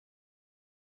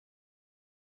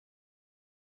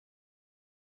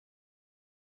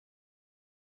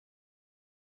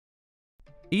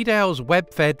Edale's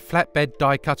web-fed flatbed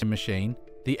die cutting machine,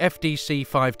 the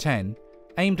FDC-600,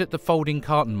 aimed at the folding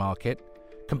carton market,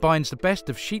 combines the best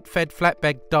of sheet-fed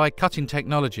flatbed die cutting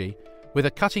technology with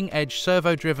a cutting-edge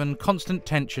servo-driven constant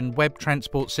tension web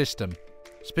transport system.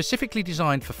 Specifically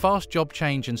designed for fast job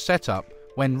change and setup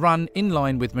when run in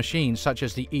line with machines such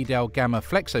as the Edale Gamma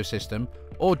Flexo system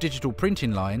or digital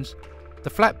printing lines, the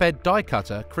flatbed die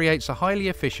cutter creates a highly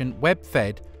efficient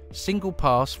web-fed,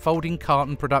 single-pass folding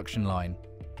carton production line.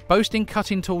 Boasting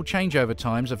cutting tool changeover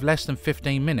times of less than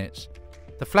 15 minutes,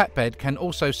 the flatbed can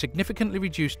also significantly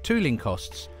reduce tooling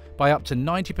costs by up to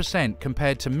 90%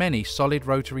 compared to many solid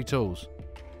rotary tools.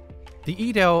 The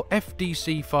Edale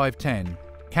FDC-600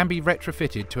 can be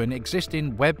retrofitted to an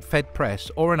existing web-fed press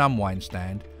or an unwind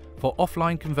stand for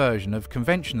offline conversion of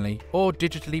conventionally or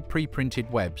digitally pre-printed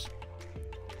webs.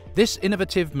 This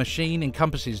innovative machine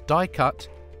encompasses die cut,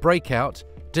 breakout,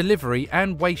 delivery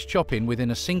and waste chopping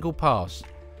within a single pass,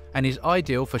 and is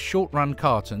ideal for short-run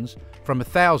cartons from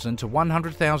 1,000 to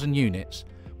 100,000 units,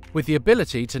 with the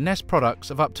ability to nest products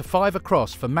of up to 5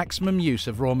 across for maximum use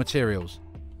of raw materials.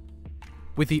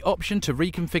 With the option to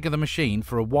reconfigure the machine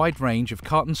for a wide range of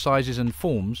carton sizes and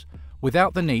forms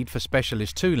without the need for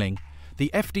specialist tooling, the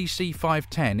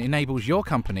FDC-600 enables your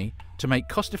company to make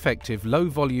cost-effective,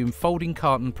 low-volume folding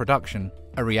carton production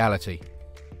a reality.